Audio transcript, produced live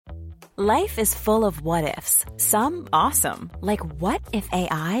Life is full of what-ifs. Some awesome, like what if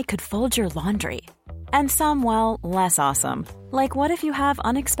AI could fold your laundry? And some, well, less awesome, like what if you have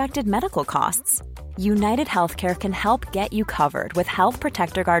unexpected medical costs? United Healthcare can help get you covered with Health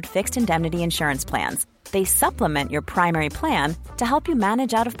Protector Guard fixed indemnity insurance plans. They supplement your primary plan to help you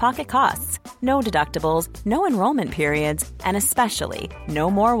manage out-of-pocket costs. No deductibles, no enrollment periods, and especially no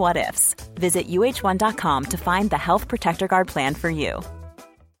more what-ifs. Visit uh1.com to find the Health Protector Guard plan for you.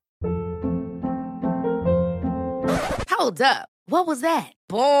 Hold up. What was that?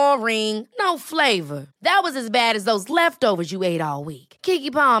 Boring. No flavor. That was as bad as those leftovers you ate all week.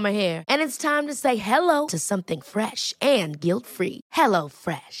 Keke Palmer here. And it's time to say hello to something fresh and guilt-free. Hello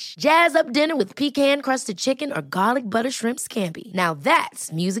Fresh. Jazz up dinner with pecan-crusted chicken or garlic butter shrimp scampi. Now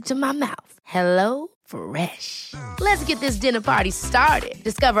that's music to my mouth. Hello Fresh. Let's get this dinner party started.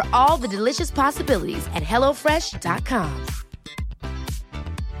 Discover all the delicious possibilities at hellofresh.com.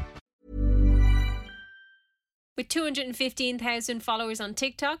 With 215,000 followers on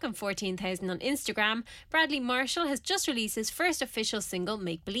TikTok and 14,000 on Instagram, Bradley Marshall has just released his first official single,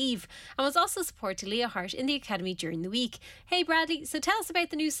 Make Believe, and was also supported Leah Hart in the Academy during the week. Hey Bradley, so tell us about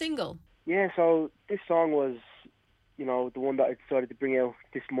the new single. Yeah, so this song was, the one that I decided to bring out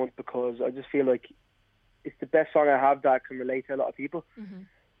this month because I just feel like it's the best song I have that can relate to a lot of people. Mm-hmm.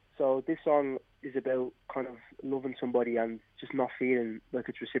 So this song is about kind of loving somebody and just not feeling like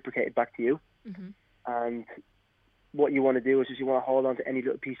it's reciprocated back to you. Mm-hmm. And what you want to do is just you want to hold on to any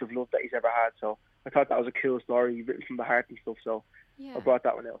little piece of love that he's ever had. So I thought that was a cool story written from the heart and stuff. So yeah. I brought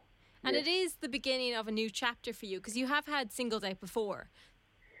that one out. And it is the beginning of a new chapter for you because you have had singles out before.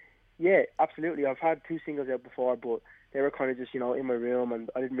 Yeah, absolutely. I've had 2 singles out before, but they were kind of just, in my room and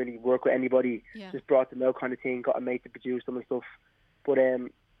I didn't really work with anybody. Yeah. Just brought them out kind of thing, got a mate to produce them and stuff. But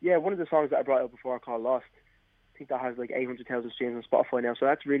one of the songs that I brought out before called Lost, I think that has like 800,000 streams on Spotify now. So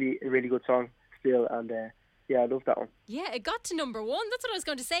that's really a really good song still. And yeah, I love that one. Yeah, it got to number 1. That's what I was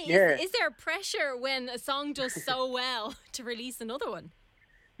going to say. Yeah. Is there pressure when a song does so well to release another one?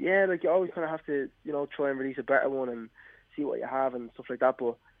 Yeah, like you always kind of have to, try and release a better one and see what you have and stuff like that.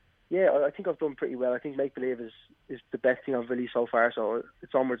 But yeah, I think I've done pretty well. I think Make Believe is the best thing I've released so far. So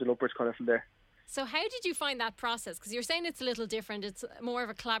it's onwards and upwards kind of from there. So how did you find that process? Because you're saying it's a little different. It's more of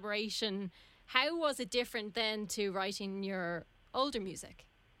a collaboration. How was it different then to writing your older music?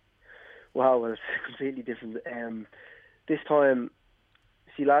 Wow, well, it's completely different. This time,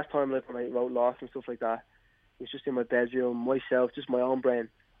 last time, like when I wrote Lost and stuff like that, it was just in my bedroom, myself, just my own brain.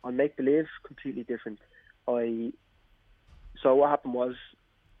 On Make Believe, completely different. So what happened was,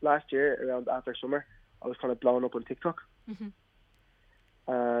 last year, around after summer, I was kind of blowing up on TikTok. Mm-hmm.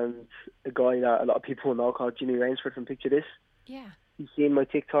 And a guy that a lot of people know called Jimmy Rainsford from Picture This. Yeah. He seen my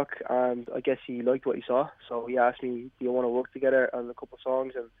TikTok and I guess he liked what he saw. So he asked me, do you want to work together on a couple of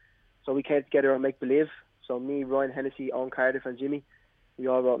songs? And so we came together on Make Believe. So me, Ryan Hennessy, Owen Cardiff and Jimmy, we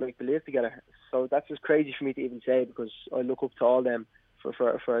all wrote Make Believe together. So that's just crazy for me to even say because I look up to all them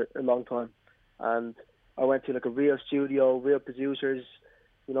for a long time. And I went to like a real studio, real producers,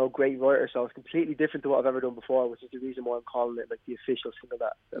 great writer. So it's completely different to what I've ever done before, which is the reason why I'm calling it like the official single,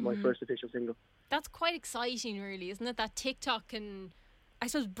 my first official single. That's quite exciting, really, isn't it? That TikTok can, I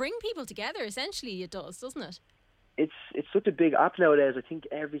suppose, bring people together. Essentially, it does, doesn't it? It's such a big app nowadays. I think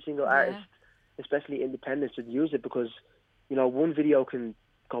every single artist, especially independent, should use it because, one video can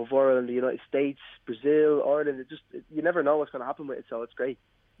go viral in the United States, Brazil, Ireland. You never know what's going to happen with it, so it's great.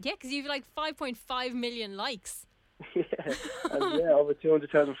 Yeah, because you've like 5.5 million likes. Yeah, and over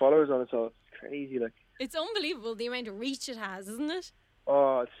 200,000 followers on it, so it's crazy. Like, it's unbelievable the amount of reach it has, isn't it?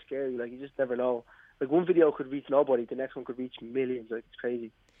 Oh, it's scary. Like, you just never know. Like, one video could reach nobody, the next one could reach millions. Like, it's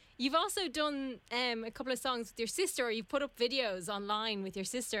crazy. You've also done a couple of songs with your sister, or you've put up videos online with your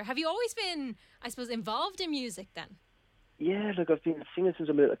sister. Have you always been, I suppose, involved in music then? Yeah, like I've been singing since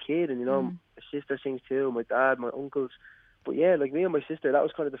I'm a little kid, and my sister sings too, my dad, my uncles. But yeah, like me and my sister, that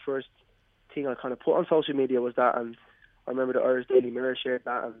was kind of the first thing I kind of put on social media was that, and I remember the Irish Daily Mirror shared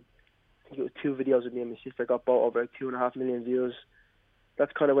that, and I think it was 2 videos of me and my sister got bought over like 2.5 million views.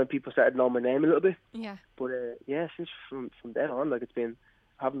 That's kind of when people started knowing my name a little bit. Yeah. But since from then on, like I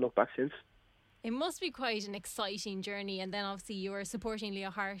haven't looked back since. It must be quite an exciting journey, and then obviously you were supporting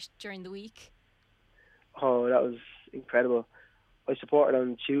Leah Hart during the week. Oh, that was incredible. I supported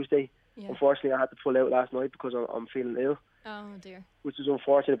on Tuesday. Yeah. Unfortunately, I had to pull out last night because I'm feeling ill. Oh dear. Which was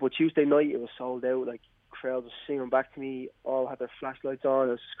unfortunate, but Tuesday night it was sold out. Like, crowds were singing back to me, all had their flashlights on.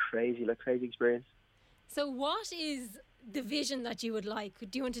 It was crazy, crazy experience. So what is the vision that you would like?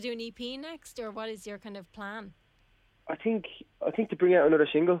 Do you want to do an EP next, or what is your kind of plan? I think to bring out another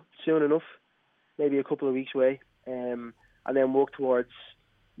single soon enough, maybe a couple of weeks away, and then work towards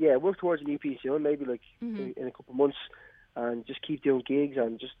work towards an EP soon, maybe like in a couple of months, and just keep doing gigs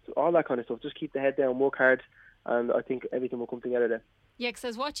and just all that kind of stuff. Just keep the head down, work hard, and I think everything will come together then. Yeah, because I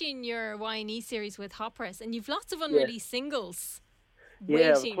was watching your Y&E series with Hot Press, and you've lots of unreleased singles waiting.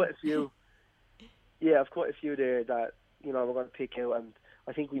 Yeah, I've quite a few. I've quite a few there that, you know, we're going to pick out, and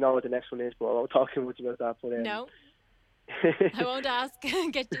I think we know what the next one is, but I won't talk too much about that. But no, I won't ask.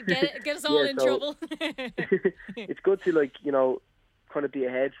 get us all in trouble. It's good to, like, you know, kind of be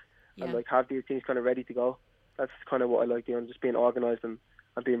ahead and like have these things kind of ready to go. That's kind of what I like doing, just being organised and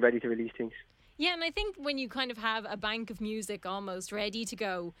being ready to release things. Yeah, and I think when you kind of have a bank of music almost ready to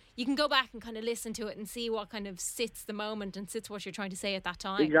go, you can go back and kind of listen to it and see what kind of sits the moment and sits what you're trying to say at that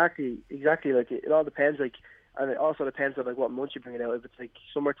time. Exactly. Like, it all depends, like, and it also depends on like what month you bring it out. If it's like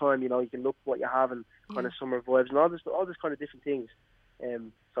summertime, you know, you can look what you have and kind of summer vibes and all this kind of different things.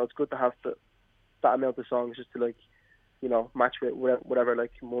 So it's good to have that amount of songs just to, like, you know, match with whatever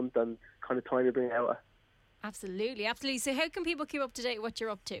like month and kind of time you bring it out at. Absolutely. So how can people keep up to date with what you're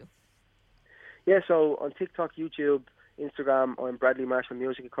up to? Yeah, so on TikTok, YouTube, Instagram, I'm Bradley Marshall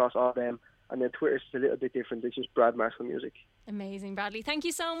Music across all of them. And then Twitter's a little bit different. It's just Brad Marshall Music. Amazing, Bradley. Thank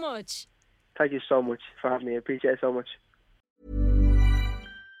you so much. Thank you so much for having me. I appreciate it so much.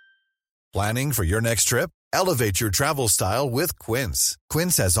 Planning for your next trip? Elevate your travel style with Quince.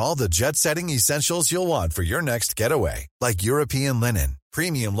 Quince has all the jet-setting essentials you'll want for your next getaway, like European linen,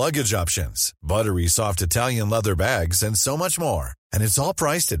 premium luggage options, buttery soft Italian leather bags, and so much more. And it's all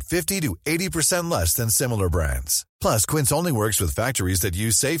priced at 50 to 80% less than similar brands. Plus, Quince only works with factories that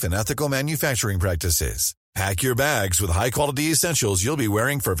use safe and ethical manufacturing practices. Pack your bags with high-quality essentials you'll be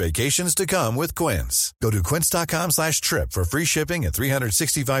wearing for vacations to come with Quince. Go to quince.com/trip for free shipping and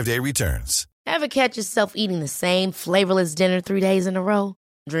 365-day returns. Ever catch yourself eating the same flavorless dinner 3 days in a row?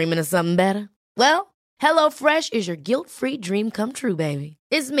 Dreaming of something better? Well, HelloFresh is your guilt-free dream come true, baby.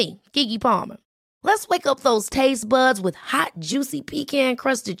 It's me, Keke Palmer. Let's wake up those taste buds with hot, juicy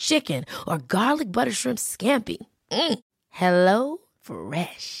pecan-crusted chicken or garlic butter shrimp scampi. Hello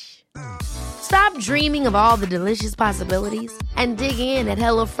Fresh. Stop dreaming of all the delicious possibilities and dig in at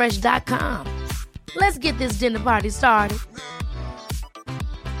HelloFresh.com. Let's get this dinner party started.